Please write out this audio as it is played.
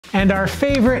And our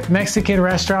favorite Mexican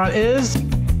restaurant is,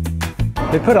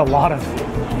 they put a lot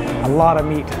of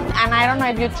meat. And I don't know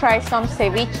if you try some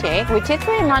ceviche, which is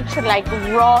pretty much like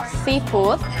raw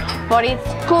seafood, but it's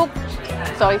cooked,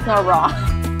 so it's not raw.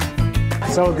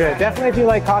 So good. Definitely if you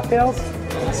like cocktails,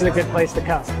 this is a good place to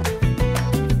come.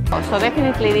 So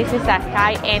definitely this is a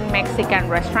high-end Mexican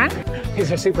restaurant. These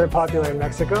are super popular in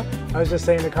Mexico. I was just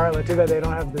saying to Karla too that they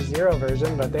don't have the zero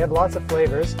version, but they have lots of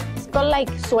flavors. It's called like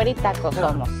sweaty tacos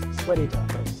almost. Sweaty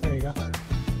tacos, there you go.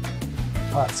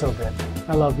 Oh, it's so good.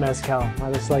 I love mezcal.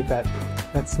 I just like that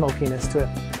smokiness to it.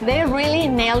 They really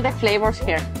nail the flavors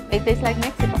here. It tastes like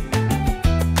Mexico.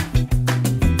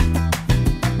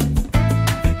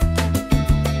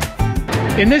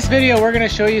 In this video, we're going to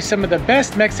show you some of the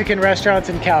best Mexican restaurants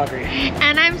in Calgary.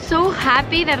 And I'm so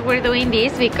happy that we're doing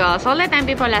this because all the time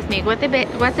people ask me, what's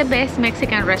the best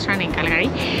Mexican restaurant in Calgary?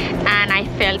 And I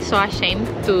felt so ashamed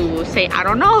to say, I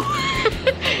don't know.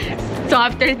 So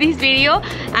after this video,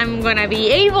 I'm gonna be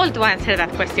able to answer that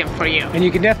question for you. And you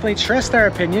can definitely trust our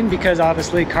opinion because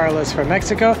obviously Karla's from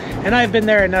Mexico and I've been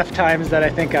there enough times that I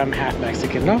think I'm half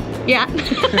Mexican, no? Yeah.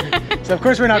 So of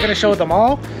course we're not gonna show them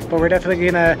all, but we're definitely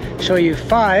gonna show you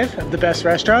 5 of the best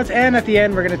restaurants, and at the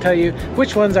end we're gonna tell you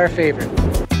which one's our favorite.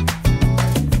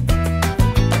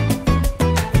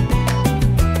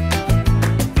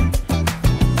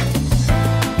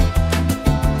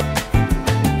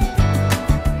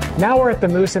 Now we're at the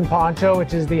Moose and Poncho,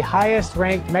 which is the highest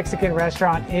ranked Mexican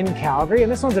restaurant in Calgary.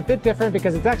 And this one's a bit different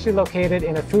because it's actually located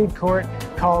in a food court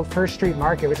called First Street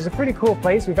Market, which is a pretty cool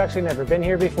place. We've actually never been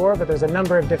here before, but there's a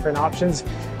number of different options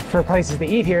for places to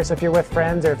eat here. So if you're with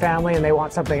friends or family and they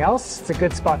want something else, it's a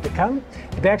good spot to come.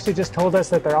 But they actually just told us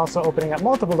that they're also opening up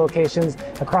multiple locations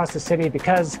across the city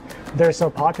because they're so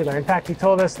popular. In fact, he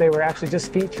told us they were actually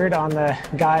just featured on the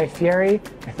Guy Fieri,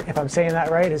 if I'm saying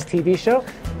that right, his TV show.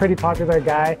 Pretty popular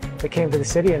guy that came to the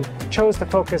city and chose to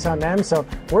focus on them. So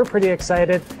we're pretty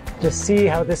excited to see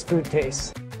how this food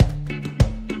tastes.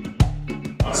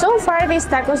 So far these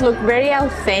tacos look very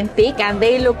authentic and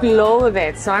they look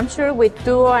loaded. So I'm sure with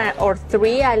 2 or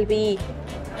 3 I'll be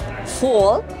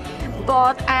full.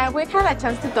 But we had a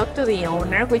chance to talk to the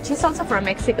owner, which is also from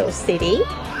Mexico City.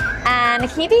 And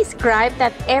he described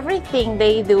that everything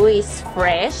they do is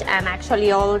fresh, and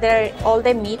actually all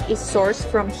the meat is sourced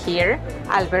from here,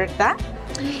 Alberta.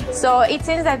 So it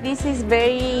seems that this is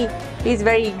very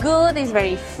good, it's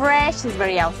very fresh, it's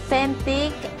very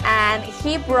authentic. And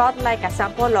he brought like a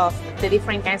sample of the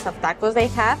different kinds of tacos they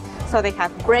have. So they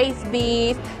have braised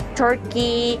beef,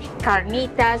 turkey,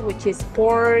 carnitas, which is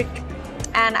pork,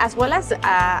 and as well as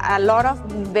a lot of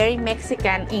very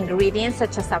Mexican ingredients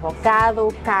such as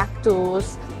avocado,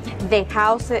 cactus. The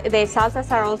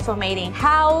salsas are also made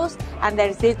in-house, and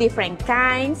there's these different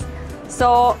kinds.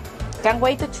 So can't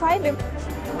wait to try them.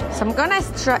 So I'm gonna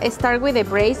start with the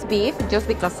braised beef just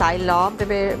because I love the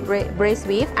braised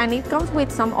beef, and it comes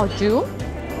with some au jus.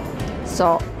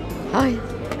 So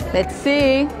let's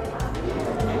see.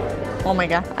 Oh my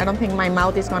god, I don't think my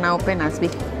mouth is gonna open as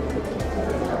big.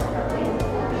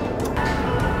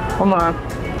 Come on.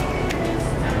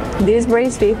 This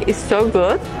braised beef is so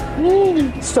good.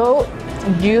 So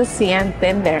juicy and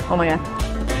tender. Oh my god.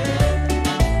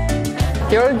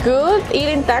 You're good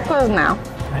eating tacos now.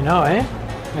 I know, eh?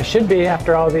 I should be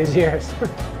after all these years.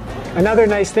 Another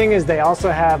nice thing is they also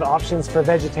have options for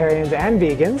vegetarians and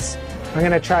vegans. I'm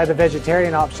gonna try the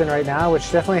vegetarian option right now,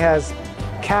 which definitely has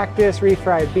cactus,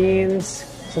 refried beans,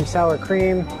 some sour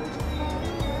cream.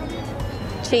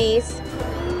 Cheese.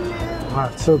 Wow,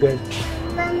 it's so good.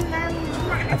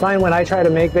 I find when I try to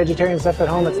make vegetarian stuff at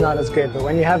home, it's not as good, but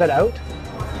when you have it out,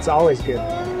 it's always good.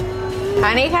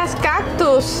 And it has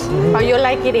cactus. How you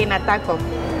like it in a taco?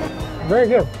 Very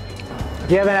good.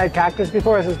 If you haven't had cactus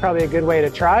before, this is probably a good way to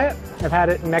try it. I've had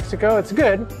it in Mexico. It's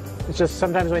good. It's just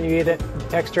sometimes when you eat it, the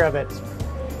texture of it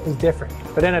is different.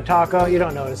 But in a taco, you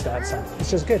don't notice that, so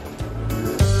it's just good.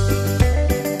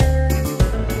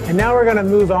 And now we're going to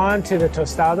move on to the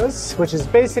tostadas, which is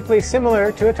basically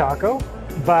similar to a taco,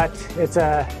 but it's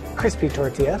a crispy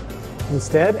tortilla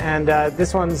instead. And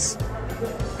this one's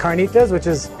carnitas, which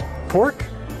is pork,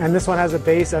 and this one has a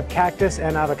base of cactus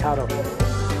and avocado.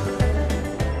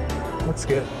 Looks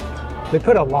good. They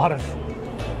put a lot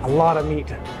of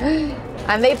meat.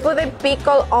 And they put the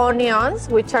pickled onions,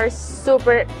 which are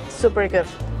super, super good.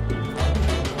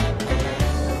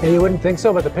 Yeah, you wouldn't think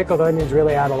so, but the pickled onions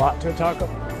really add a lot to a taco.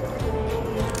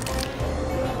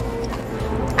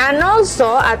 And also,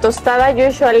 a tostada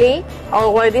usually,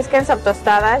 or these kinds of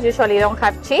tostadas usually don't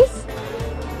have cheese.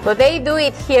 But they do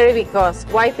it here because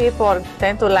white people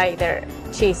tend to like their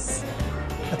cheese.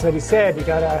 That's what he said. You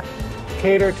gotta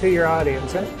cater to your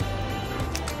audience. Eh?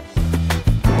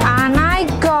 And I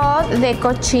got the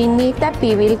cochinita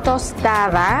pibil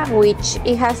tostada, which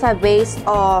it has a base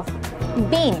of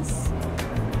beans.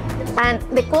 And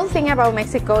the cool thing about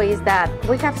Mexico is that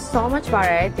we have so much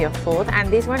variety of food,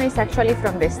 and this one is actually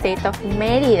from the state of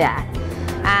Mérida.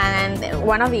 And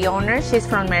one of the owners, she's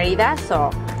from Mérida,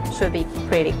 so should be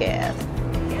pretty good.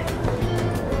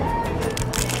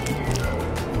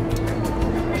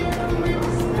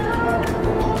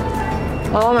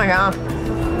 Oh my god,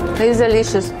 this is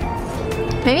delicious.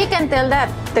 Maybe you can tell that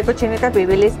the cochinita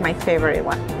pibil is my favorite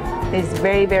one. It's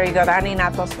very, very good. And in a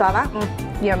tostada,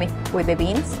 yummy with the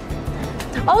beans.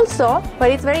 Also, what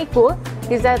is very cool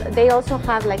is that they also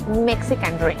have like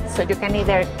Mexican drinks. So you can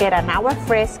either get an agua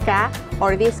fresca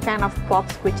or these kind of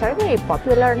pops, which are very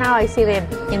popular now. I see them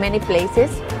in many places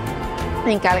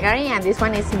in Calgary, and this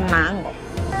one is mango.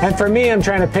 And for me, I'm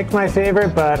trying to pick my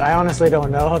favorite, but I honestly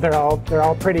don't know. They're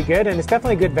all pretty good, and it's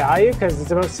definitely good value because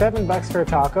it's about $7 for a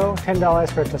taco,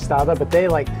 $10 for a tostada, but they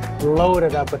like load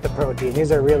it up with the protein.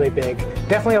 These are really big.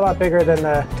 Definitely a lot bigger than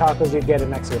the tacos you'd get in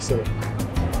Mexico City.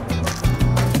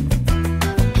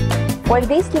 Well,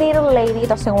 this little lady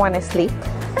doesn't want to sleep.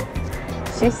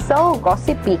 She's so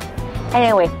gossipy.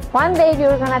 Anyway, one day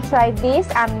you're gonna try this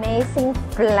amazing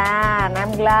flan.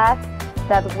 I'm glad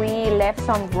that we left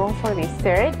some room for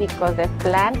dessert because the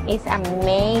flan is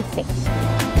amazing.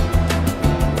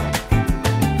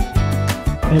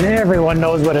 And everyone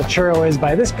knows what a churro is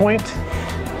by this point.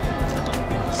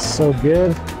 So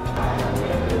good.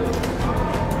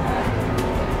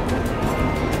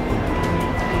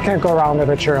 Can't go wrong with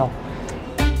a churro.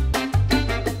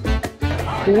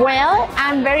 Well,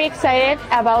 I'm very excited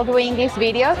about doing this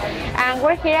video, and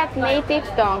we're here at Native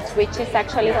Tongues, which is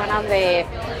actually one of the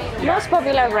most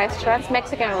popular restaurants,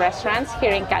 Mexican restaurants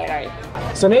here in Calgary.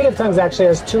 So Native Tongues actually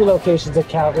has two locations at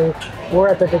Calgary. We're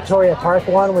at the Victoria Park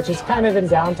one, which is kind of in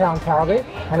downtown Calgary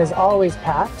and is always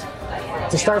packed.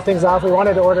 To start things off, we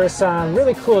wanted to order some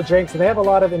really cool drinks, and they have a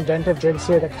lot of inventive drinks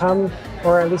here that come,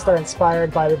 or at least are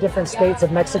inspired by the different states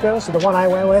of Mexico. So the one I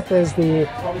went with is the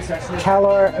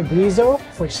Calor Guizo,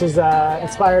 which is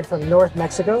inspired from North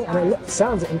Mexico, and it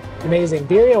sounds amazing.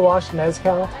 Birria washed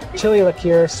mezcal, chili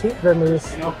liqueur, sweet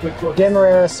vermouth,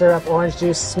 demerara syrup, orange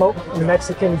juice, smoked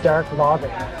Mexican dark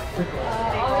lager.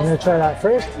 I'm gonna try that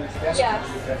first. Yes.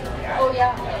 Oh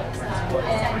yeah.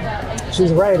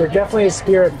 She's right, it definitely is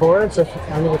spirit forward, so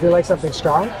if you like something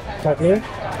strong, like me,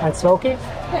 and smoky,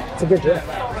 it's a good drink.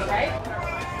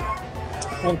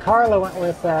 And Karla went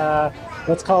with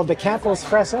what's called the Campos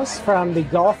Fresas from the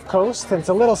Gulf Coast, and it's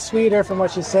a little sweeter from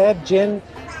what she said. Gin,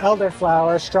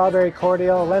 elderflower, strawberry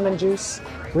cordial, lemon juice,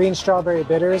 green strawberry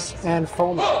bitters, and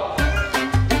foam.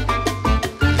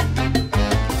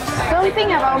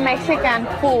 Something about Mexican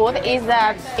food is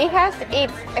that it has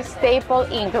its staple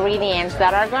ingredients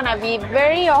that are gonna be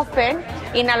very often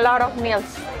in a lot of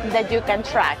meals that you can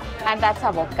try, and that's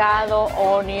avocado,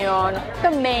 onion,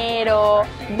 tomato,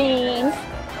 beans.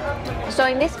 So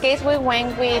in this case we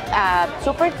went with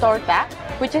super torta,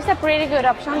 which is a pretty good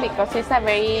option because it's a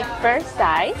very fair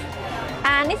size.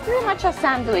 And it's pretty much a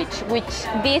sandwich, which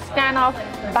this kind of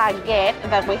baguette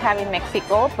that we have in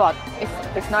Mexico, but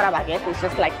it's not a baguette,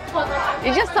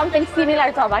 it's just something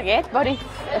similar to a baguette, but it's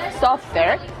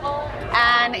softer.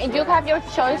 And you have your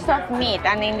choice of meat,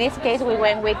 and in this case we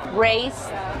went with braised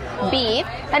beef,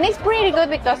 and it's pretty good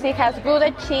because it has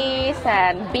Gouda cheese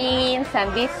and beans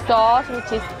and this sauce,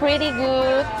 which is pretty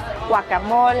good,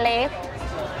 guacamole.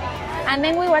 And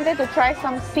then we wanted to try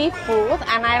some seafood,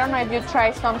 and I don't know if you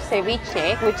tried some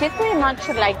ceviche, which is pretty much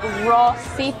like raw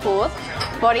seafood,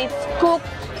 but it's cooked,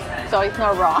 so it's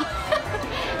not raw,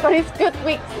 but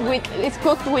it's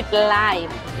cooked with lime.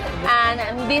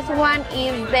 And this one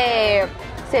is the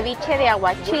ceviche de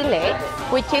aguachile,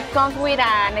 which it comes with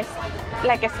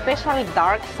like a special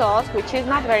dark sauce, which is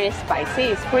not very spicy.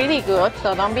 It's pretty good,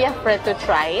 so don't be afraid to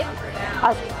try it.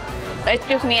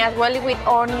 As well with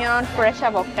onion, fresh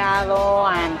avocado,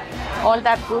 and all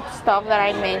that good stuff that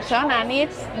I mentioned, and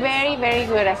it's very, very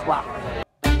good as well.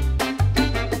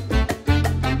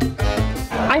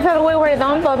 I thought we were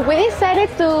done, but we decided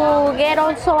to get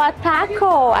also a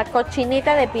taco, a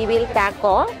cochinita de pibil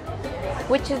taco,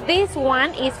 which is this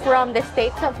one is from the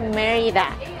state of Mérida,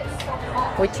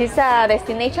 which is a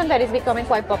destination that is becoming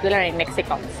quite popular in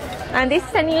Mexico. And this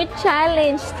is a new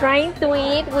challenge, trying to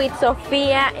eat with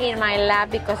Sofia in my lap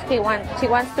because she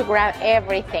wants to grab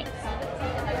everything.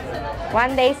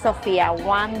 One day, Sofia,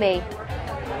 one day.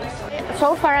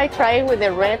 So far I tried with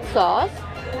the red sauce,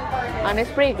 and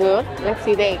it's pretty good. Let's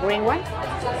see the green one.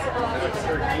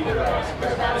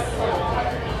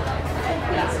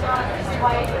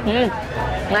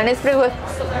 And it's pretty good.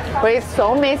 But it's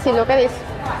so messy. Look at this.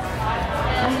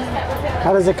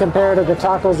 How does it compare to the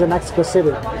tacos in Mexico City?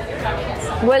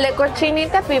 Well, the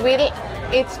cochinita pibil,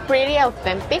 it's pretty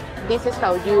authentic. This is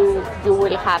how you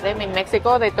will have them in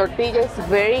Mexico. The tortilla is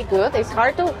very good. It's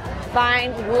hard to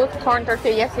find good corn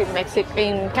tortillas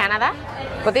in Canada,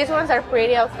 but these ones are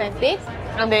pretty authentic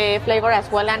and the flavor as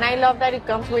well. And I love that it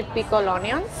comes with pickled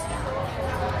onions.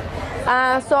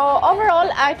 So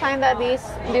overall, I find that this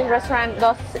restaurant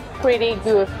does pretty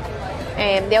good.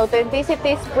 The authenticity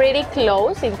is pretty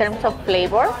close in terms of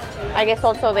flavor. I guess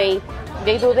also they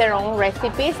do their own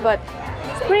recipes, but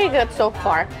it's pretty good so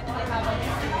far.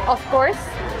 Of course,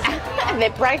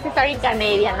 the prices are in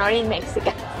Canadian, not in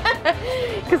Mexican,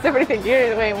 because everything here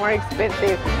is way more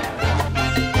expensive.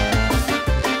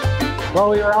 Well,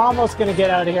 we were almost going to get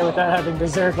out of here without having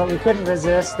dessert, but we couldn't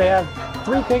resist. They have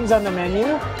 3 things on the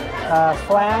menu.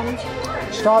 Flan,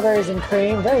 strawberries and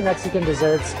cream, very Mexican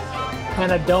desserts,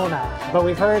 and a donut. But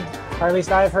we've heard, or at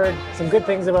least I've heard, some good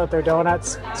things about their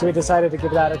donuts, so we decided to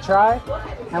give that a try,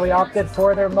 and we opted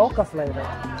for their mocha flavor.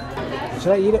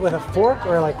 Should I eat it with a fork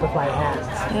or like with my hands?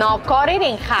 No, cut it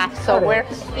in half, so we're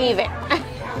even.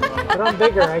 But I'm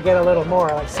bigger, I get a little more,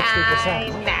 like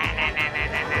 60%.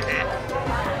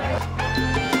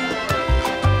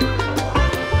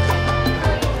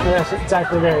 Yes, it's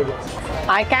actually very good.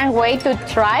 I can't wait to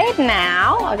try it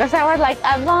now, because I was like,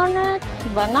 a donut,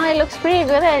 but no, it looks pretty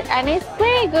good, and it's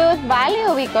pretty good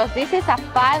value because this is a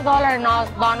 $5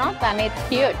 donut and it's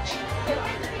huge.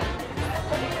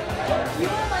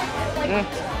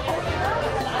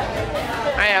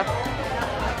 I know.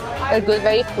 It's good,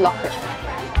 very fluffy.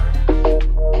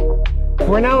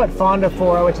 We're now at Fonda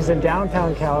 4, which is in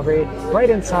downtown Calgary, right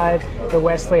inside the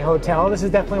Wesley Hotel. This is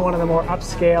definitely one of the more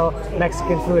upscale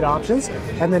Mexican food options,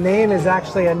 and the name is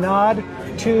actually a nod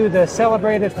to the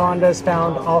celebrated fondas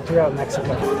found all throughout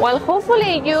Mexico. Well,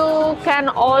 hopefully you can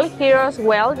all hear us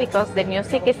well because the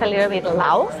music is a little bit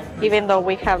loud, even though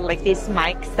we have like these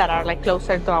mics that are like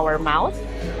closer to our mouth.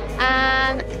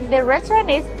 And the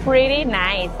restaurant is pretty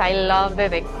nice. I love the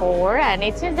decor, and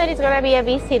it seems that it's gonna be a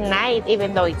busy night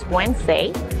even though it's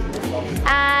Wednesday.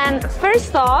 And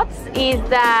first thoughts is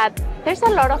that there's a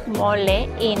lot of mole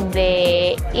in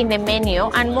the menu,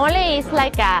 and mole is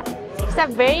like it's a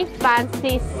very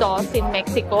fancy sauce in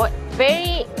Mexico,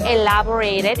 very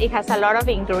elaborated. It has a lot of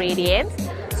ingredients,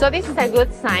 so this is a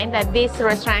good sign that this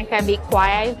restaurant can be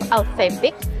quite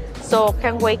authentic. So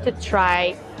can't wait to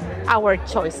try our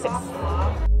choices.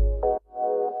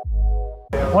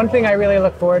 One thing I really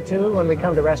look forward to when we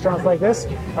come to restaurants like this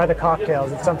are the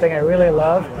cocktails. It's something I really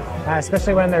love,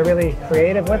 especially when they're really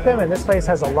creative with them, and this place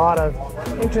has a lot of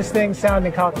interesting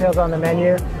sounding cocktails on the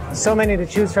menu. So many to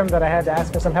choose from that I had to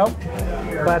ask for some help.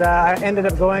 But I ended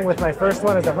up going with my first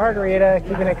one as a margarita,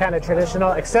 keeping it kind of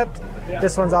traditional, except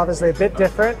this one's obviously a bit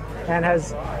different and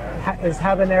is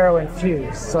habanero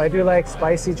infused. So I do like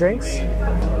spicy drinks.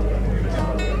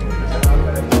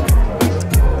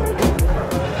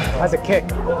 Has a kick.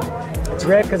 It's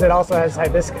great because it also has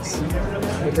hibiscus,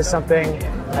 which is something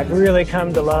I've really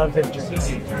come to love in drinks.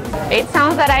 It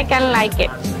sounds that I can like it.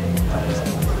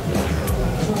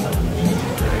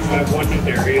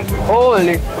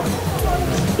 Holy,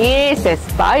 it is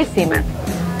spicy, man.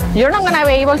 You're not gonna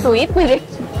be able to eat with it.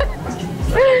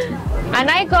 And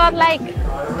I got like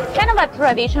kind of a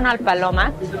traditional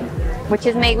paloma, which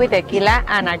is made with tequila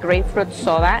and a grapefruit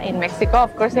soda in Mexico.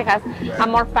 Of course, it has a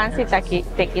more fancy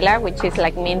tequila, which is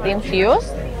like mint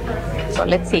infused. So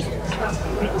let's see.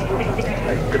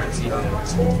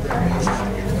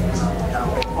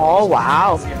 Oh,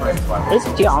 wow.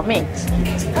 It's yummy.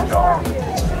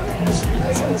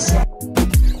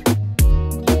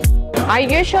 I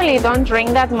usually don't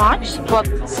drink that much, but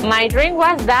my drink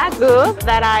was that good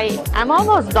that I'm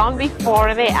almost done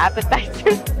before the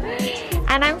appetizers.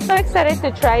 And I'm so excited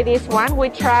to try this one. We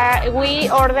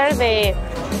ordered the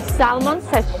salmon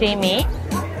sashimi,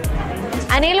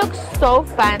 and it looks so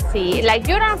fancy. Like,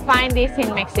 you don't find this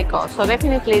in Mexico, so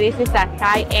definitely this is a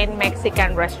high-end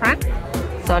Mexican restaurant.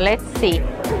 So let's see.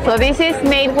 So this is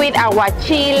made with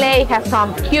aguachile. It has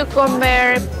some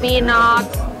cucumber,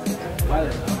 peanuts.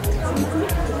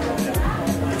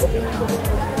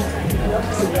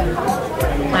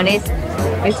 And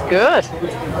it's good.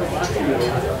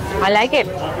 I like it.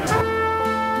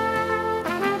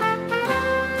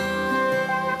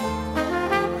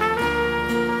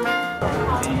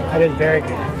 That is very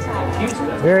good.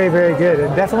 Very, very good.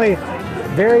 And definitely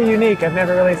very unique. I've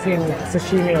never really seen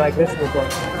sashimi like this before.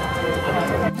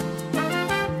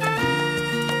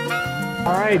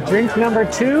 All right, drink number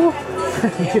 2. You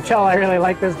can tell I really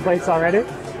like this place already.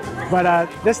 But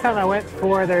this time I went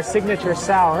for their signature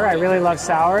sour. I really love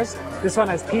sours. This one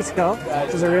has pisco,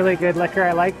 which is a really good liquor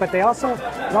I like, but it also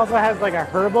has like a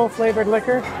herbal flavored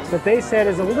liquor that they said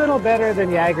is a little better than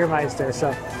Jägermeister,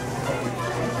 so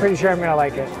pretty sure I'm gonna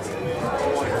like it.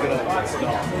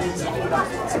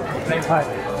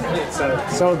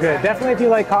 So good. Definitely if you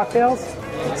like cocktails,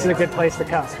 this is a good place to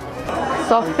come.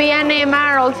 Sophia and Emma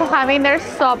are also having their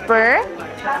supper.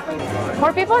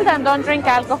 For people that don't drink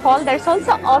alcohol, there's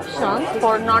also options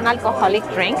for non-alcoholic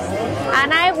drinks.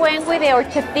 And I went with the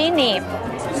horchatini.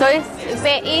 So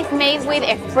it's made with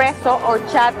espresso or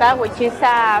chata, which is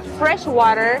a fresh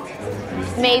water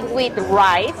made with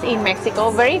rice in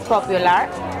Mexico, very popular,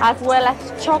 as well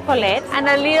as chocolate and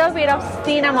a little bit of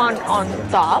cinnamon on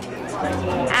top.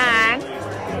 And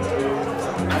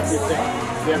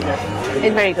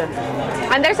it's very good.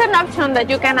 And there's an option that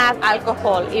you can add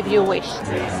alcohol if you wish.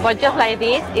 But just like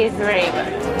this, it's very good.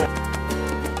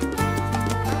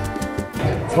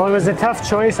 Well, it was a tough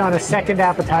choice on a second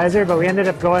appetizer, but we ended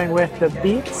up going with the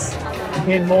beets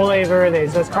in mole verde.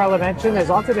 So as Karla mentioned, there's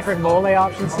lots of different mole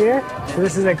options here. So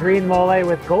this is a green mole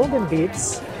with golden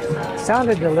beets.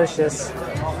 Sounded delicious.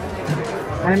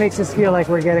 And it makes us feel like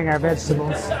we're getting our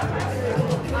vegetables.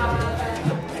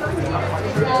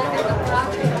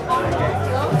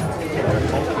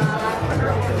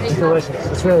 It's delicious.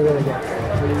 It's really, really good.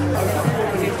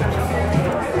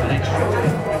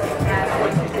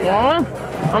 Yeah.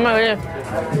 Oh my goodness.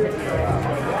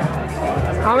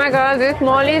 Oh my god, this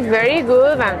mole is very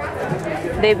good,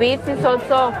 and the beets is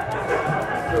also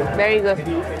very good.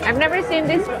 I've never seen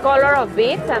this color of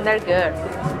beets, and they're good.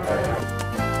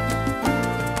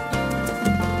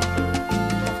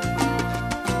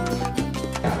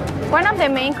 One of the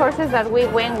main courses that we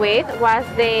went with was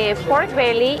the pork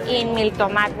belly in mil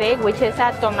tomate, which is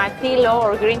a tomatillo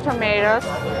or green tomatoes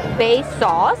based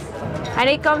sauce. And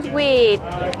it comes with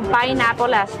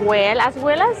pineapple as well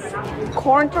as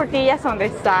corn tortillas on the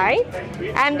side.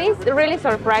 And this really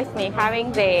surprised me,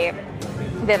 having the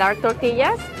dark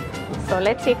tortillas. So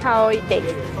let's see how it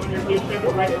tastes.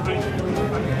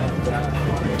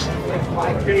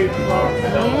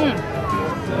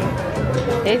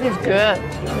 This is good.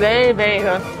 Very, very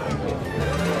good.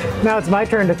 Now it's my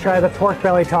turn to try the pork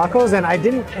belly tacos, and I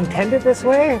didn't intend it this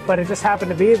way, but it just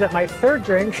happened to be that my third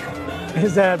drink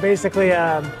is basically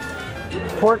a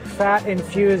pork fat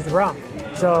infused rum.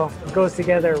 So it goes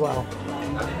together well.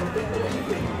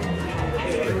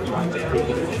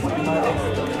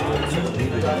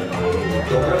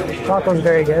 Taco's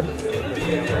very good.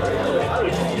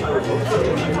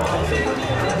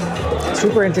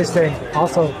 Super interesting.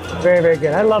 Also very, very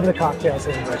good. I love the cocktails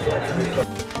here.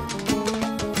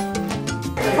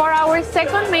 For our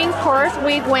second main course,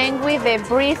 we went with the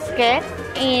brisket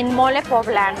in mole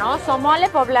poblano. So mole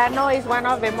poblano is one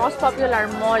of the most popular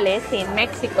moles in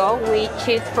Mexico, which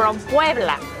is from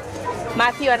Puebla.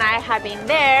 Matthew and I have been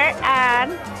there,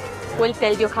 and we'll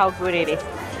tell you how good it is.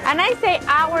 And I say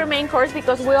our main course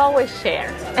because we always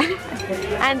share.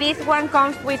 And this one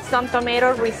comes with some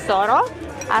tomato risotto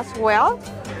as well.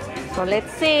 So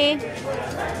let's see.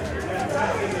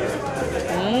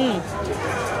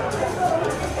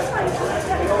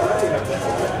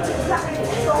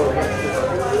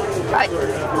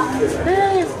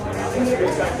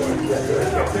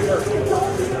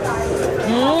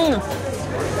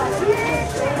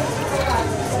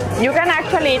 You can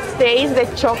actually taste the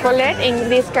chocolate in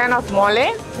this kind of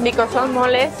mole, because some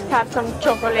moles have some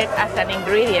chocolate as an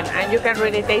ingredient, and you can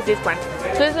really taste this one.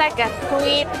 So it's like a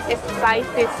sweet,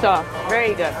 spicy sauce.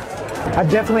 Very good. I've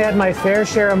definitely had my fair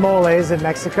share of moles in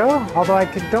Mexico, although I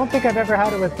don't think I've ever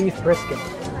had it with beef brisket.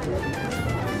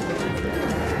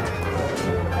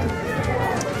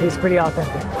 Tastes pretty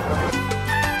authentic.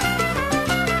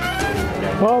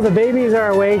 Well, the babies are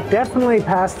awake, definitely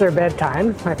past their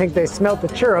bedtime. I think they smelt the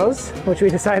churros, which we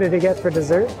decided to get for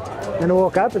dessert, and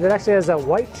woke up. It actually has a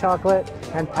white chocolate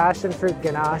and passion fruit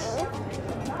ganache.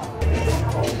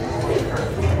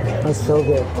 That's so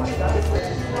good.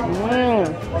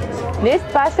 This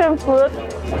passion fruit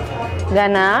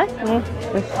ganache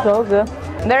is so good.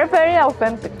 They're very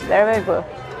authentic. They're very good.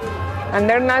 And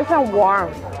they're nice and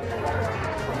warm.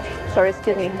 Sorry,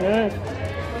 excuse me.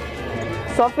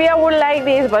 Sophia would like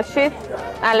this, but she's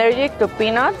allergic to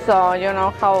peanuts, so you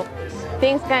know how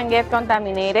things can get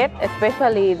contaminated,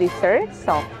 especially desserts.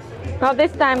 So not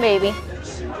this time, baby.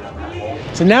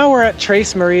 So now we're at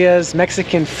Tres Maria's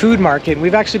Mexican food market.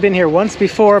 We've actually been here once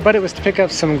before, but it was to pick up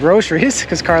some groceries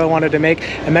because Karla wanted to make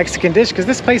a Mexican dish because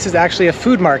this place is actually a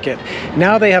food market.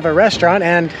 Now they have a restaurant,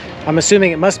 and I'm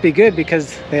assuming it must be good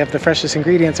because they have the freshest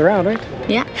ingredients around, right?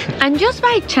 Yeah, and just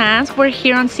by chance, we're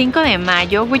here on Cinco de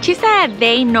Mayo, which is a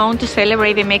day known to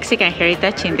celebrate the Mexican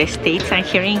heritage in the States and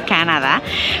here in Canada.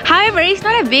 However, it's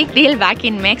not a big deal back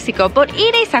in Mexico, but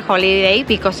it is a holiday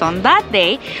because on that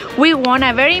day, we won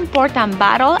a very important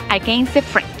battle against the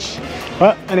French.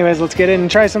 Well, anyways, let's get in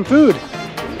and try some food.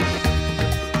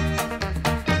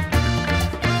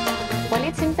 Well,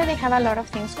 it seems that they have a lot of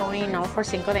things going on for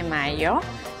Cinco de Mayo.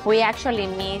 We actually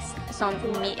missed some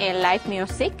live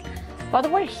music, but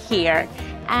we're here.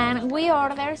 And we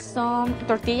ordered some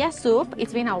tortilla soup,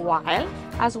 it's been a while,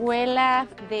 as well as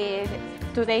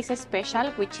today's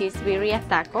special, which is birria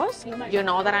tacos. You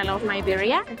know that I love my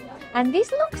birria. And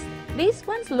these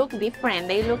ones look different.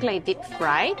 They look like deep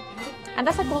fried. And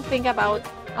that's a cool thing about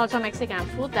also Mexican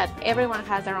food, that everyone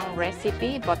has their own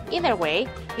recipe, but either way,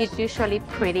 it's usually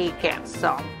pretty good.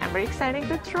 So I'm very excited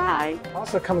to try.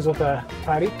 Also comes with a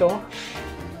parito.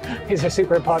 These are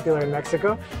super popular in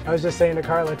Mexico. I was just saying to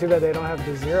Karla, too bad they don't have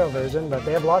the zero version, but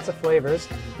they have lots of flavors.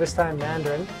 This time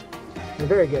Mandarin. They're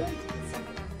very good.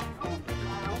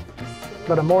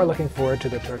 But I'm more looking forward to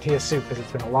the tortilla soup because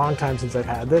it's been a long time since I've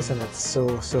had this, and it's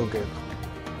so, so good.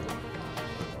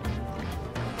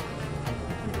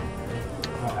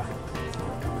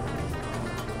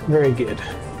 Very good.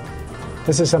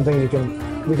 This is something we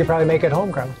could probably make at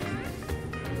home, Karla.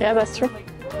 Yeah, that's true.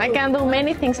 I can do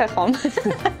many things at home.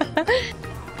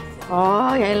 Oh,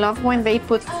 I love when they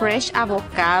put fresh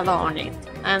avocado on it.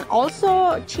 And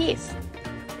also cheese.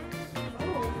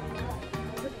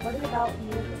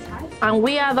 And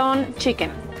we add on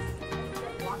chicken.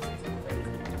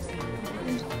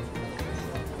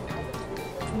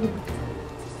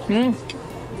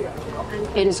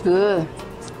 It is good.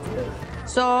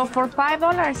 So for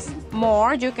 $5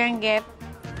 more, you can get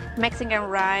Mexican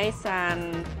rice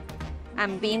and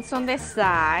beans on the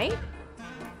side.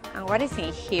 And what is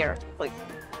in here?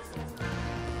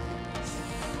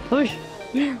 I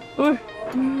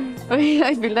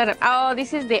feel that. Oh,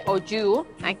 this is the oju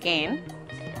again.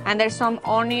 And there's some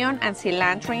onion and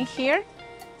cilantro in here.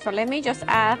 So let me just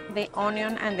add the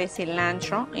onion and the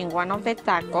cilantro in one of the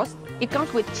tacos. It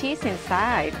comes with cheese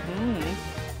inside.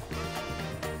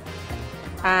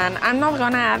 And I'm not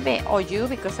gonna add the oju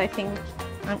because I think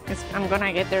I'm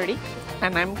gonna get dirty.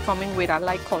 And I'm coming with a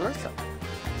light color, so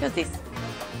just this.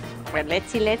 Well, let's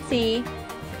see.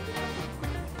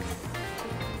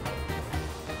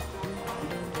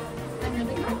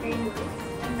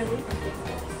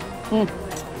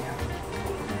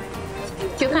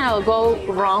 You cannot go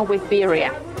wrong with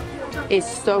birria. It's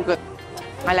so good.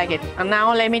 I like it. And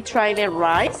now let me try the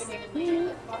rice.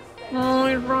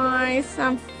 Oh, rice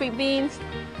and beans.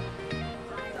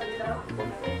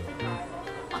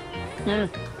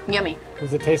 Yummy.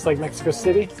 Does it taste like Mexico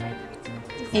City?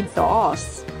 It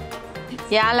does.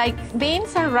 Yeah, like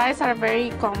beans and rice are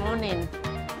very common in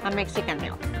a Mexican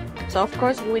meal. So of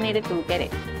course we needed to get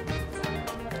it.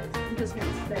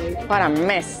 What a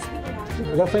mess.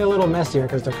 They're definitely a little messier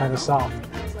because they're kind of soft.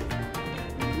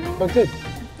 But good.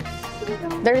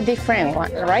 They're different,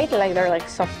 right? Like they're like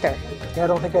softer. Yeah, I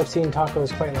don't think I've seen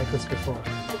tacos quite like this before.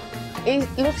 It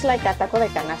looks like a taco de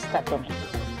canasta to me.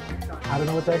 I don't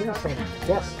know what that is, so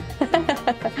yes.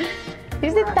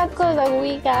 This is the taco that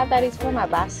we got that is from a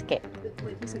basket.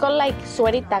 It's called like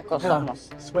sweaty tacos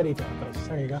almost. Sweaty tacos,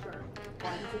 there you go.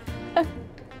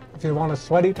 If you want a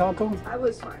sweaty taco,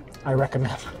 I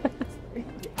recommend.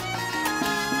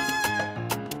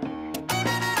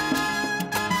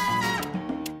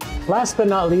 Last but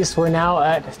not least, we're now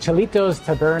at Chilito's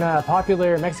Taberna, a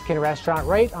popular Mexican restaurant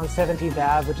right on 17th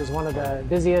Ave, which is one of the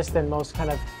busiest and most kind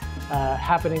of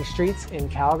happening streets in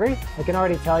Calgary. I can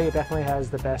already tell you it definitely has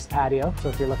the best patio. So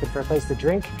if you're looking for a place to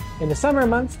drink in the summer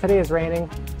months, today is raining,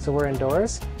 so we're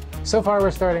indoors. So far,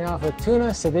 we're starting off with tuna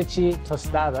ceviche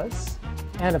tostadas.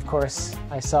 And of course,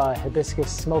 I saw a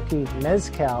hibiscus smoky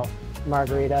mezcal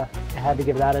margarita. I had to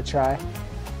give that a try.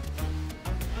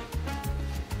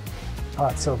 Oh,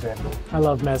 it's so good. I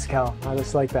love mezcal. I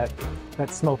just like that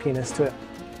smokiness to it.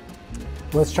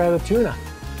 Let's try the tuna.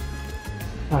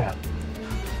 Oh yeah.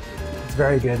 It's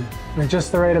very good. And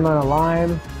just the right amount of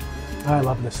lime. I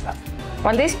love this stuff.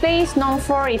 Well, this place is known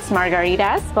for its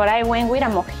margaritas, but I went with a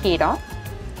mojito,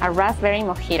 a raspberry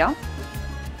mojito.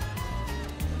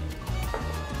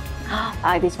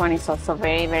 Ah, this one is also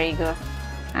very, very good.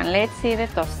 And let's see the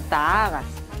tostadas.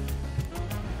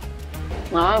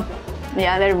 Oh,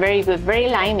 yeah, they're very good, very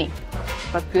limey,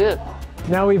 but good.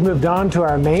 Now we've moved on to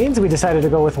our mains. We decided to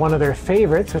go with one of their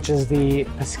favorites, which is the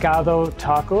pescado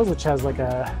tacos, which has like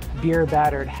a beer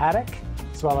battered haddock,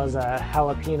 as well as a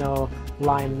jalapeno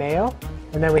lime mayo.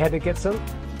 And then we had to get some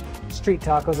street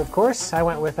tacos, of course. I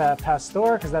went with a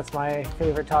pastor because that's my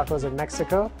favorite tacos in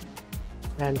Mexico.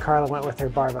 And Karla went with her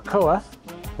barbacoa.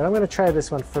 But I'm gonna try this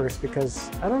one first because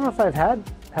I don't know if I've had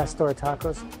pastor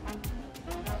tacos.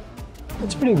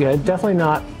 It's pretty good. Definitely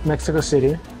not Mexico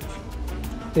City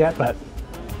yet, but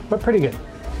pretty good.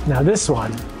 Now this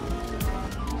one.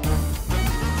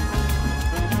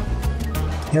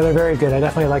 Yeah, they're very good. I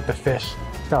definitely like the fish.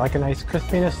 It's got like a nice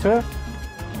crispiness to it.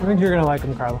 I think you're gonna like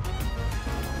them, Karla.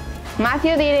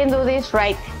 Matthew didn't do this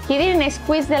right. He didn't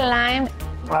squeeze the lime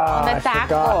on the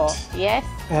taco. Yes.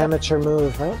 Amateur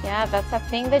move, right? Yeah, that's a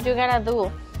thing that you gotta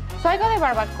do. So I got the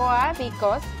barbacoa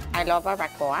because I love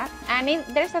barbacoa. And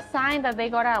there's a sign that they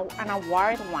got an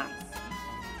award once.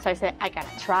 So I said, I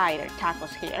gotta try their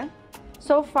tacos here.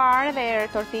 So far, their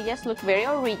tortillas look very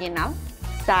original,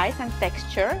 size and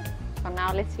texture. So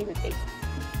now let's see the taste.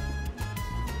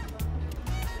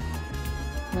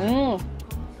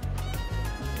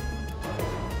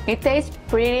 It tastes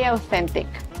pretty authentic.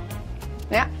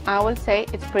 Yeah, I will say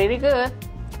it's pretty good.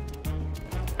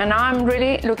 And now I'm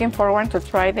really looking forward to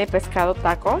try the pescado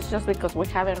tacos, just because we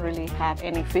haven't really had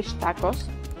any fish tacos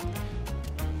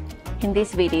in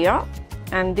this video.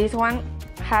 And this one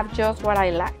have just what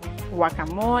I like.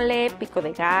 Guacamole, pico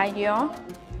de gallo.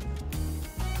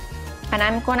 And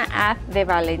I'm gonna add the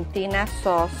Valentina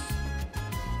sauce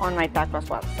on my taco as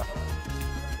well.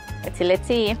 So let's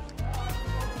see.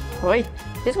 Wait,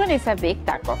 this one is a big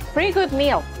taco. Pretty good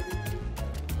meal.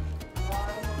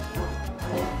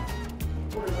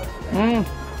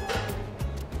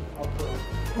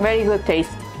 Very good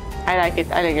taste. I like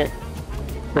it, I like it.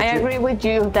 I agree with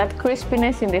you, that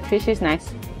crispiness in the fish is nice.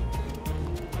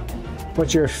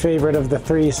 What's your favorite of the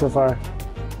three so far?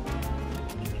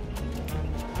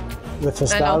 The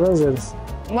tostadas is?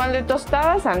 Well, the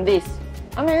tostadas and this.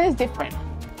 I mean, it's different.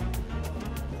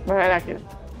 But I like it.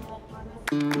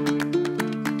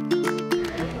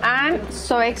 I'm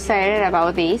so excited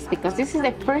about this because this is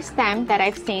the first time that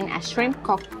I've seen a shrimp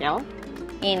cocktail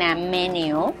in a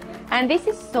menu. And this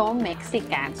is so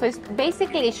Mexican. So it's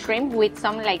basically shrimp with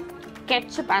some like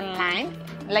ketchup and lime.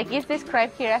 Like it's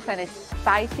described here as a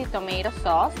spicy tomato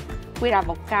sauce with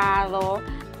avocado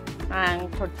and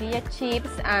tortilla chips.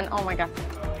 And oh my God,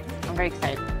 I'm very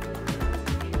excited.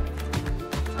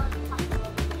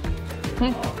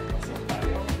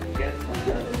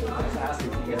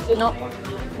 No,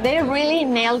 they really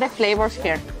nailed the flavors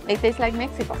here. It tastes like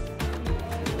Mexico.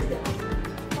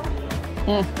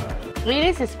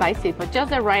 It is spicy, but just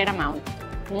the right amount.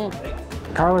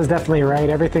 Karla's definitely right.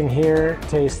 Everything here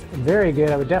tastes very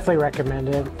good. I would definitely recommend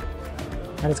it.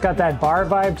 And it's got that bar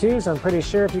vibe too, so I'm pretty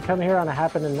sure if you come here on a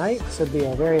happening night, this would be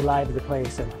a very lively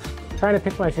place. And trying to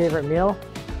pick my favorite meal,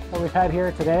 what we've had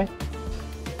here today,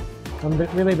 I'm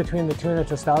really between the tuna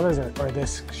tostadas or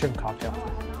this shrimp cocktail.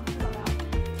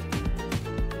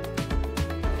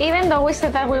 Even though we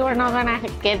said that we were not gonna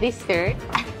get dessert,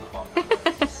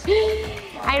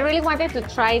 I really wanted to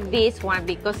try this one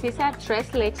because it's a tres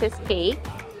leches cake.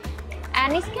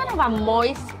 And it's kind of a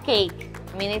moist cake.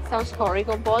 I mean, it sounds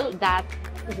horrible, that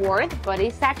word, but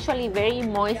it's actually very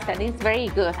moist and it's very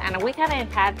good. And we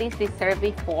haven't had this dessert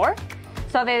before.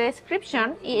 So the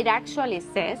description, it actually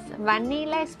says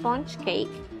vanilla sponge cake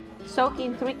soaked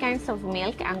in 3 kinds of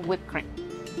milk and whipped cream.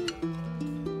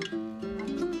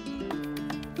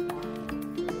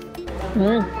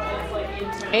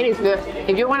 It is good.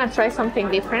 If you want to try something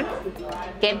different,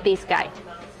 get this guy.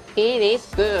 It is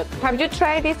good. Have you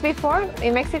tried this before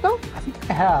in Mexico? I think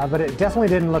I have, but it definitely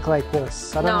didn't look like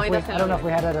this. I don't know if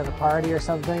we had it at a party or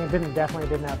something. It definitely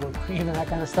didn't have whipped cream and that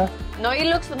kind of stuff. No, it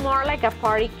looks more like a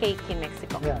party cake in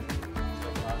Mexico. Yeah.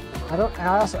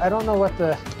 I don't know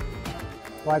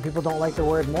why people don't like the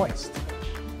word moist.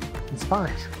 It's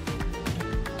fine.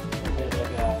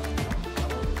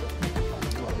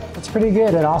 It's pretty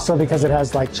good, and also because it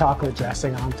has like chocolate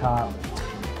dressing on top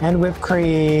and whipped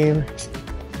cream.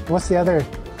 What's the other?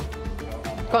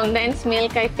 Condensed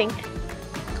milk, I think.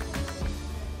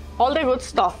 All the good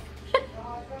stuff.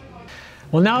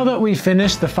 Well, now that we've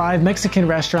finished the 5 Mexican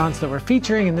restaurants that we're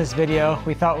featuring in this video,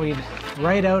 we thought we'd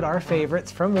write out our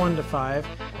favorites from 1 to 5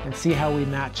 and see how we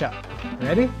match up.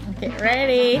 Ready? Okay,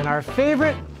 ready. And our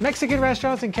favorite Mexican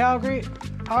restaurants in Calgary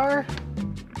are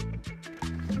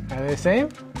they the same?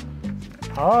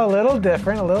 Oh, a little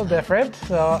different.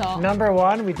 So number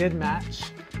 1, we did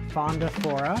match Fonda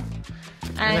Fora.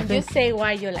 And you say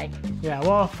why you like it. Yeah,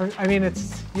 well, I mean,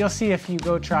 it's you'll see if you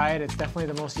go try it, it's definitely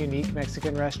the most unique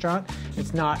Mexican restaurant.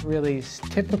 It's not really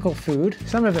typical food.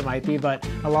 Some of it might be, but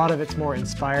a lot of it's more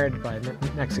inspired by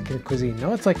Mexican cuisine.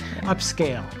 No, it's like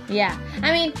upscale. Yeah,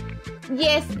 I mean,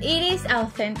 yes, it is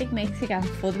authentic Mexican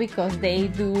food because they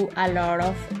do a lot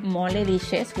of mole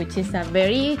dishes, which is a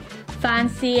very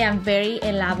fancy and very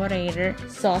elaborated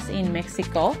sauce in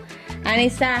Mexico. And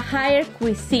it's a higher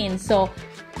cuisine. So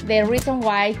the reason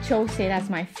why I chose it as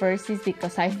my first is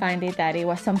because I find it that it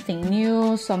was something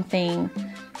new, something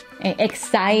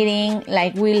exciting.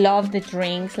 Like, we love the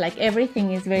drinks, like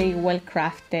everything is very well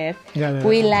crafted.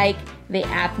 We like the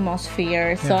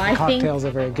atmosphere. So I think cocktails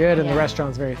are very good, and the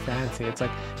restaurant's very fancy. It's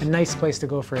like a nice place to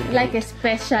go for a date. Like a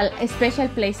special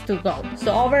place to go.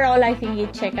 So overall, I think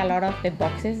it checked a lot of the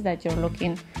boxes that you're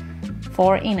looking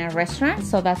for in a restaurant.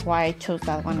 So that's why I chose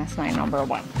that one as my number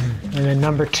one. And then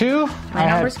number two, I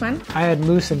had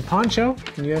Moose and Poncho,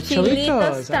 and you had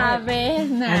Chilitos.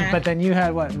 Taberna. But then you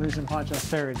had what? Moose and Poncho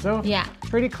third. So yeah,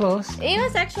 pretty close. It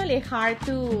was actually hard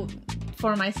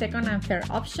for my second and third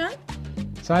option.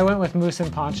 So I went with Moose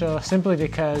and Poncho simply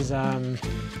because I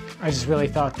just really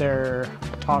thought their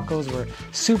tacos were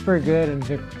super good and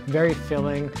very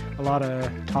filling. A lot of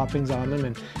toppings on them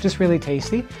and just really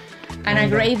tasty. And a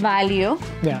great value.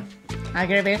 Yeah. I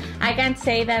can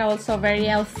say that also very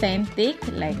authentic,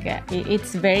 like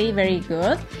it's very, very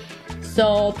good.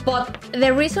 So, but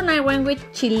the reason I went with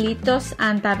Chilitos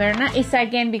and Taberna is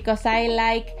again because I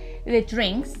like the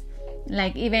drinks.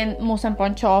 Like even Moose and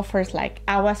Poncho offers like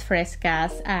aguas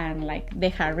frescas and like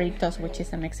the jarritos, which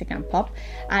is a Mexican pop.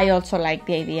 I also like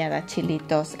the idea that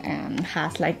Chilitos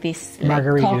has like these like,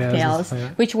 cocktails,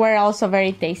 which were also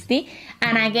very tasty.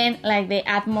 And again, like the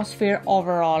atmosphere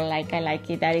overall, like I like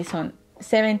it. That is on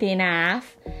 17.5.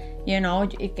 You know,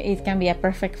 it can be a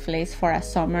perfect place for a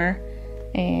summer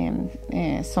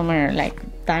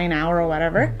like dine out or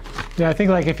whatever. Yeah, I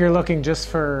think like if you're looking just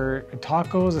for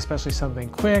tacos, especially something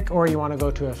quick, or you want to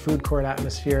go to a food court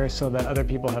atmosphere so that other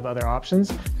people have other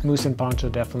options, Moose and Poncho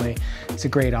definitely is a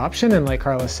great option. And like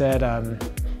Karla said,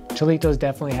 Chilitos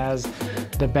definitely has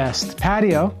the best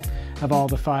patio of all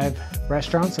the 5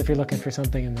 restaurants. So if you're looking for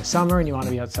something in the summer and you want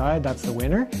to be outside, that's the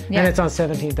winner. Yeah. And it's on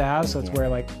 17th Ave, so it's where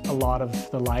like a lot of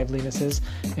the liveliness is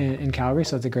in Calgary,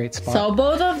 so it's a great spot. So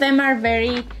both of them are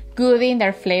very good in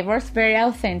their flavors, very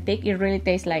authentic. It really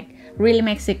tastes like real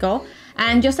Mexico.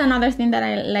 And just another thing that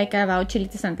I like about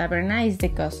Chilitos and Taberna is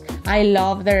because I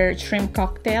love their shrimp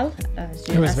cocktail, as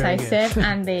I said,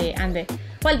 and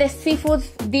the seafood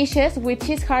dishes, which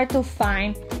is hard to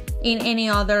find in any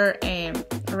other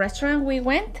restaurant we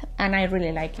went, and I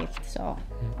really like it. So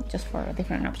just for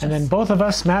different options. And then both of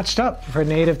us matched up for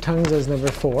Native Tongues as number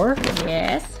 4.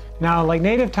 Yes. Now, like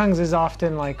Native Tongues is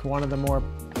often like one of the more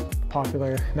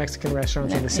popular Mexican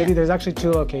restaurants in the city. There's actually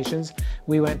 2 locations.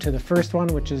 We went to the first one,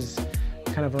 which is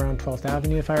kind of around 12th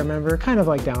Avenue, if I remember, kind of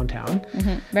like downtown.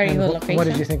 Very good location. What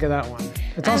did you think of that one?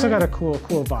 It's also got a cool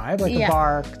vibe, like a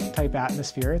bar type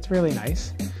atmosphere. It's really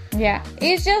nice. Yeah,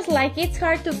 it's just like it's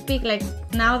hard to pick. Like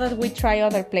now that we try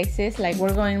other places, like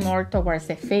we're going more towards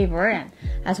the favor. And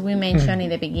as we mentioned in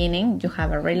the beginning, you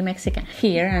have a real Mexican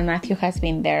here, and Matthew has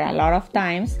been there a lot of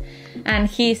times, and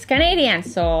he's Canadian,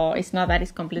 so it's not that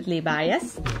it's completely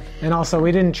biased. And also,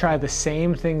 we didn't try the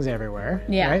same things everywhere.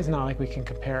 Yeah, right? It's not like we can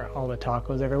compare all the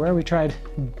tacos everywhere. We tried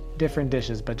different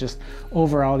dishes, but just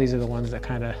overall, these are the ones that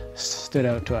kind of stood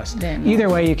out to us. Either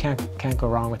way, you can't go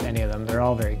wrong with any of them. They're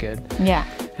all very good. Yeah.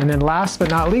 And then last but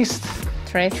not least,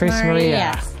 Tres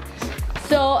Maria.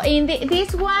 So in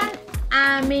this one,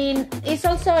 I mean, it's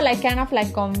also like kind of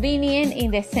like convenient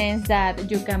in the sense that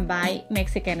you can buy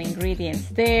Mexican ingredients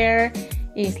there.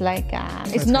 It's like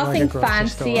it's nothing like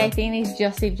fancy. I think it's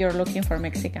just if you're looking for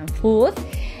Mexican food.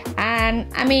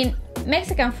 And I mean,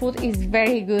 Mexican food is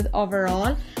very good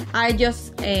overall. I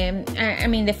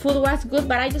mean, the food was good,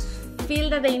 but I just feel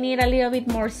that they need a little bit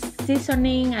more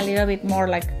seasoning, a little bit more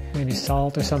like maybe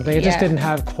salt or something. It just didn't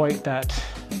have quite that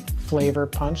flavor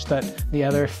punch that the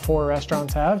other 4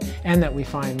 restaurants have, and that we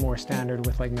find more standard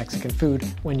with like Mexican food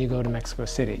when you go to Mexico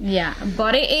City. Yeah,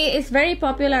 but it's very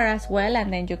popular as well,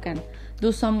 and then you can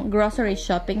do some grocery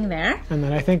shopping there. And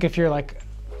then I think if you're like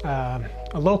a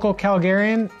local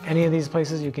Calgarian, any of these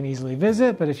places you can easily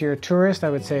visit, but if you're a tourist, I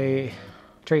would say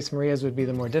Tres Marias would be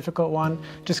the more difficult one,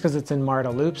 just because it's in Marta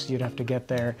Loops. You'd have to get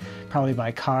there probably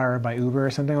by car or by Uber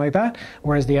or something like that,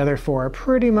 whereas the other 4 are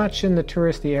pretty much in the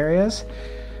touristy areas,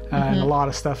 and a lot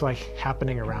of stuff like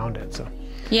happening around it. So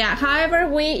yeah, however,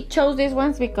 we chose these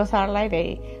ones because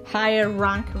they higher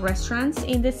rank restaurants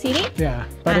in the city. Yeah,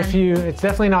 but it's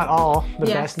definitely not all the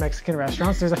Yes. best Mexican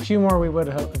restaurants. There's a few more we would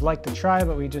have liked to try,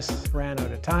 but we just ran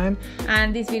out of time.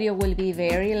 And this video will be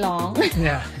very long.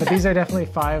 Yeah, but these are definitely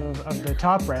 5 of the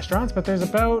top restaurants, but there's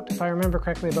about, if I remember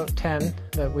correctly, about 10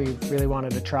 that we really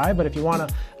wanted to try. But if you want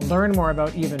to learn more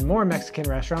about even more Mexican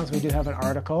restaurants, we do have an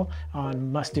article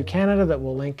on Must Do Canada that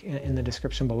we'll link in the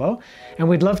description below. And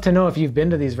we'd love to know if you've been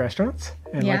to these restaurants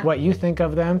and like what you think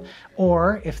of them,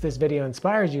 or if this video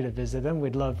inspires you to visit them.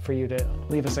 We'd love for you to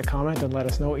leave us a comment and let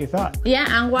us know what you thought.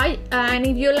 Yeah, and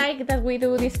if you like that we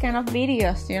do this kind of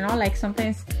videos, you know, like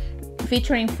sometimes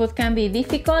featuring food can be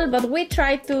difficult, but we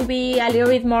try to be a little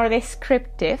bit more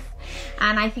descriptive.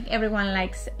 And I think everyone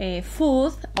likes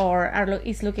food or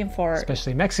is looking for,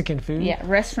 especially Mexican food. Yeah,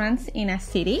 restaurants in a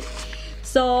city.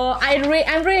 So I'm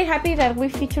really happy that we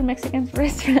feature Mexican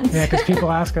restaurants. Yeah, because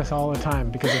people ask us all the time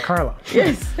because of Karla.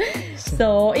 Yes.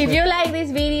 So if you like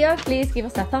this video, please give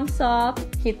us a thumbs up,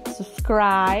 hit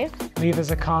subscribe. Leave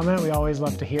us a comment. We always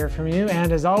love to hear from you.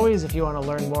 And as always, if you want to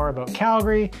learn more about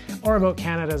Calgary or about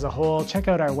Canada as a whole, check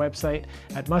out our website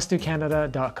at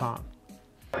mustdocanada.com.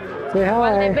 Say hi.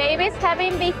 Well, the babies have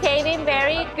been behaving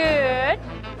very good.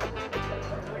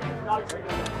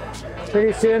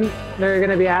 Pretty soon they're going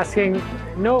to be asking,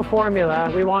 no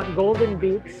formula, we want golden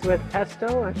beets with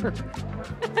pesto.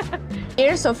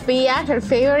 Here's Sophia, her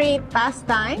favorite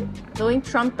pastime, doing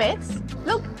trumpets.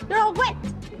 Look, they're all wet.